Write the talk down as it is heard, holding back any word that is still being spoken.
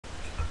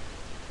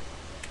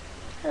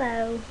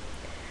Hello.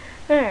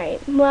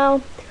 Alright,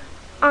 well,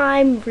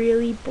 I'm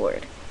really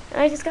bored.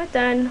 I just got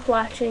done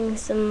watching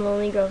some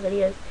Lonely Girl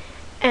videos,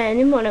 and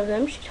in one of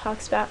them, she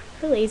talks about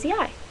her lazy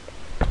eye.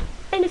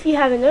 And if you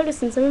haven't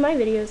noticed in some of my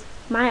videos,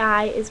 my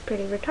eye is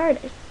pretty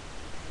retarded.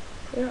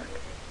 Look.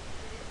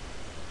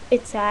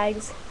 It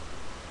sags.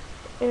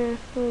 Well,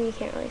 you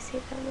can't really see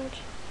it that much.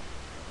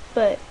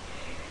 But,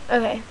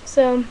 okay,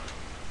 so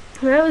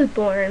when I was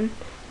born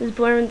with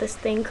this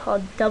thing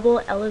called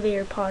double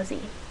elevator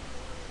palsy.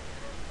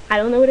 I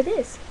don't know what it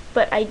is,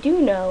 but I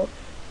do know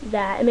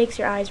that it makes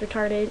your eyes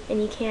retarded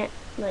and you can't,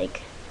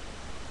 like,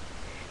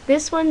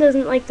 this one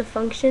doesn't like to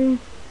function.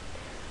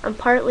 I'm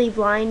partly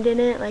blind in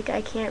it, like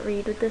I can't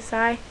read with this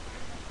eye.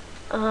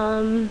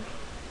 I'm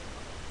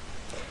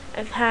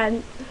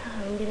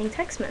getting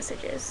text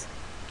messages.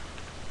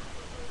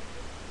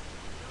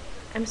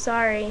 I'm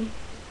sorry.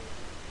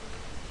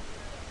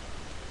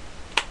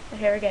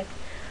 Okay, we're good.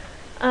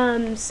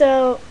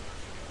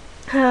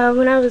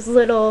 When I was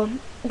little,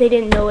 they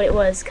didn't know what it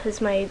was because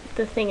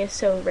the thing is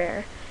so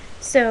rare.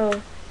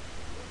 So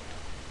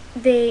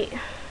they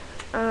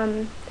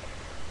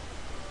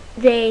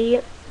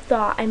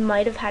thought I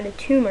might have had a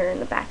tumor in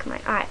the back of my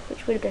eye,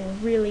 which would have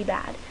been really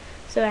bad.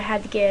 So I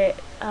had to get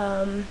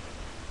the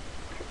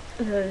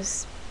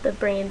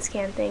brain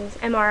scan things,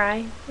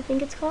 MRI, I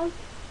think it's called.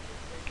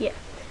 Yeah,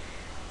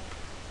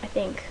 I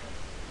think.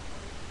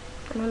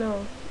 I don't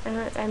know.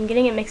 I'm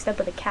getting it mixed up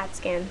with a CAT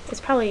scan.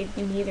 It's probably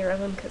neither of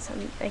them because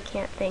I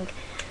can't think.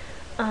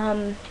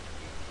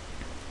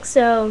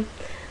 So,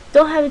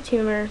 don't have a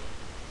tumor.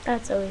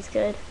 That's always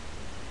good.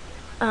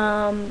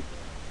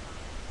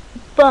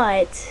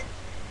 But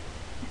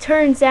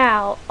turns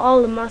out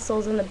all the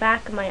muscles in the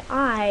back of my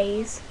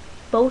eyes,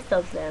 both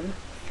of them,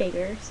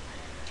 figures,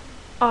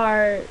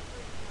 are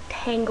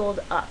tangled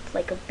up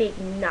like a big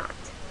knot.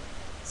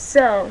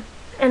 So,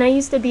 and I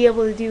used to be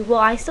able to do, well,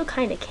 I still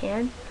kind of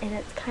can, and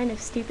it's kind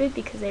of stupid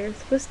because they were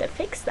supposed to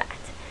fix that.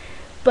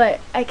 But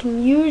I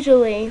can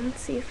usually,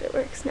 let's see if it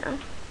works now.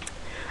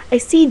 I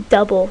see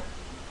double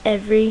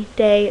every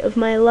day of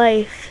my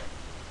life.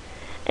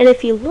 And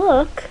if you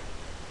look,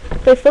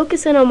 if I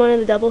focus in on one of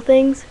the double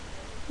things,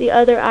 the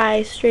other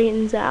eye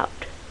straightens out.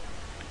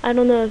 I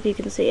don't know if you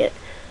can see it.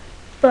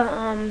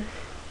 But,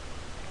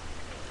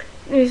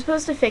 they're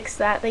supposed to fix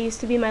that. That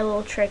used to be my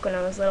little trick when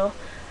I was little.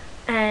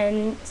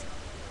 And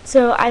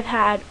so I've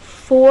had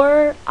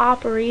 4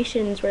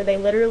 operations where they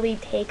literally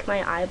take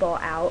my eyeball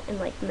out and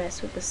like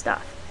mess with the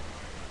stuff.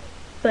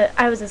 But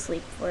I was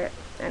asleep for it.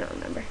 I don't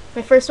remember.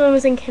 My first one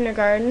was in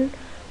kindergarten.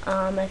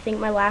 I think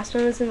my last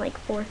one was in like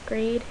 4th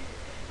grade.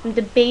 I'm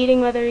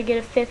debating whether to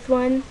get a 5th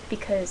one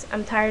because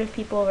I'm tired of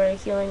people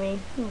ridiculing me.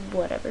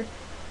 Whatever.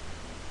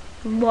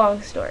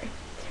 Long story.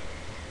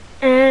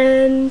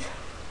 And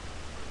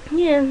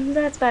yeah,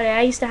 that's about it.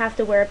 I used to have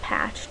to wear a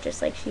patch,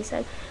 just like she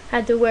said. I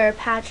had to wear a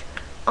patch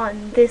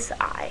on this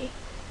eye.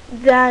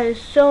 That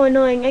is so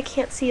annoying. I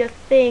can't see a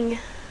thing.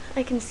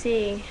 I can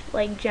see,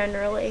 like,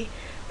 generally.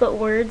 But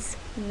words,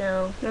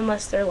 no.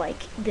 Unless they're,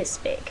 like, this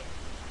big.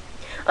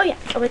 Oh yeah,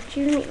 I'll let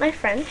you meet my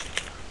friend.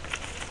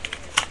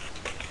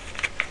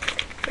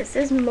 This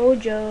is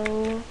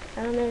Mojo.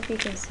 I don't know if you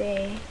can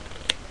see.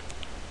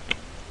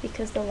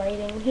 Because the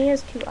lighting. He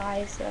has 2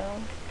 eyes,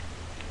 though.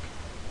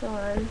 Hold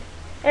on.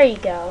 There you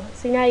go.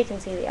 See, now you can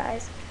see the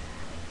eyes.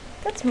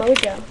 That's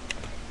Mojo.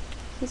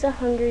 He's a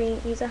hungry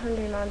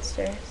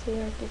monster. See,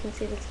 like, you can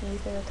see the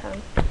teeth and the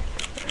tongue.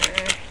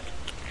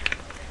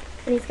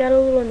 And he's got a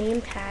little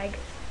name tag.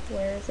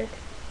 Where is it?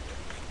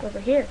 Over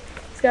here.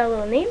 He's got a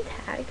little name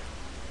tag.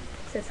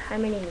 It says, "Hi,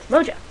 my name is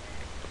Mojo."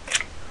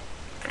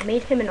 I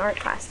made him an art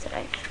class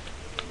today.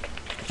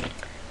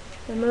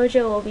 And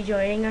Mojo will be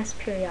joining us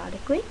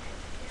periodically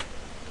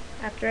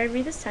after I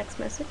read this text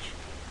message.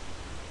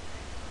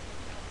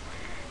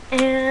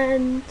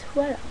 And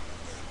what else?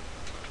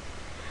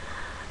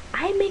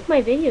 I make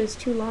my videos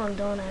too long,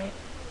 don't I?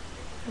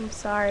 I'm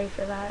sorry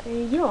for that.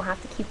 You don't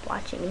have to keep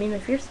watching. I mean,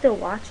 if you're still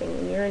watching,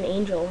 then you're an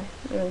angel.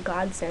 You're a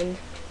godsend.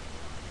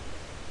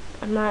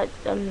 I'm not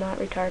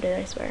retarded,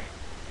 I swear.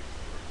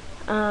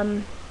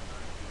 I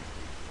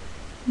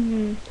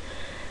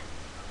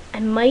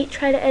might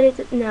try to edit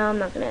it. No, I'm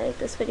not going to edit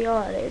this video.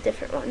 I'll edit a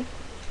different one.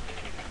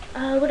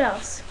 What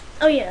else?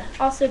 Oh yeah,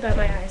 also about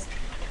my eyes.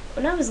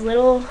 When I was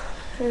little,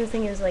 I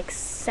think it was like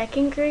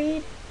 2nd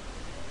grade.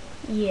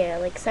 Yeah,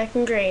 like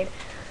 2nd grade.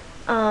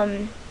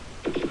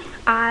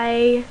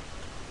 I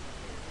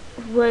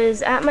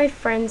was at my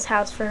friend's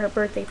house for her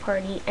birthday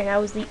party, and I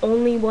was the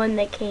only one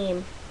that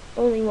came.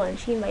 Only one.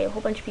 She invited a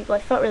whole bunch of people. I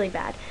felt really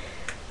bad.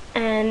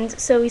 And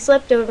so we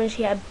slept over, and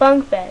she had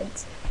bunk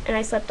beds, and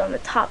I slept on the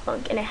top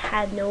bunk, and it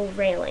had no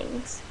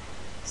railings.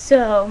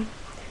 So,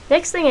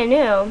 next thing I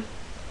knew,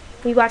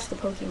 we watched the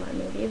Pokemon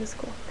movie. It was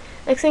cool.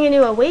 Next thing I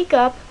knew, I wake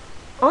up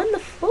on the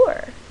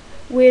floor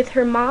with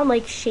her mom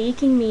like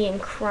shaking me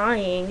and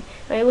crying.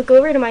 And I look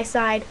over to my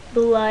side,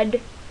 blood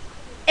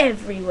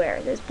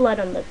everywhere. There's blood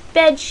on the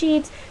bed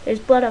sheets, there's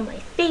blood on my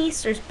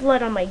face, there's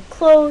blood on my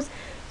clothes.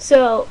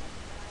 So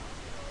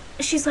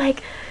she's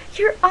like,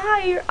 your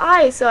eye, your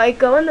eye. So I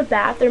go in the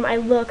bathroom, I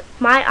look,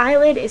 my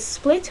eyelid is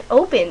split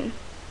open.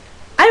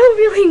 I don't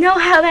really know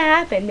how that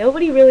happened.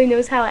 Nobody really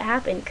knows how it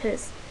happened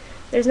because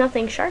there's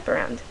nothing sharp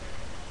around.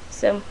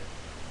 So,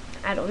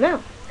 I don't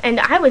know. And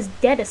I was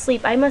dead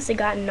asleep. I must have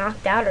gotten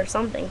knocked out or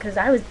something because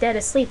I was dead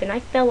asleep and I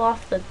fell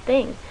off the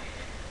thing.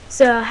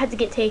 So I had to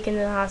get taken to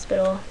the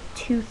hospital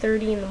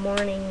 2:30 in the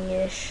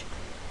morning-ish.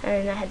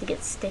 And I had to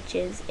get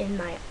stitches in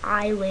my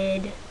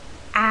eyelid.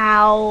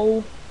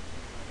 Ow.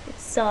 It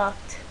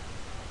sucked.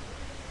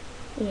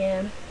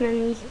 Yeah.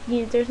 And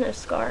there's no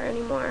scar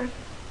anymore.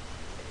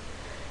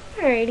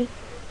 Alrighty.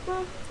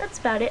 Well, that's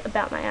about it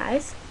about my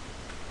eyes.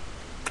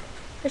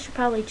 I should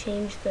probably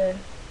change the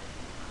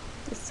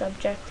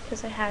subject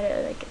because I had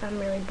it like I'm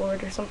really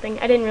bored or something.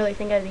 I didn't really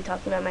think I'd be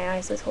talking about my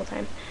eyes this whole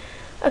time.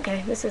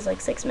 Okay, this is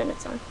like 6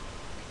 minutes on.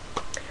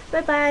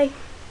 Bye bye.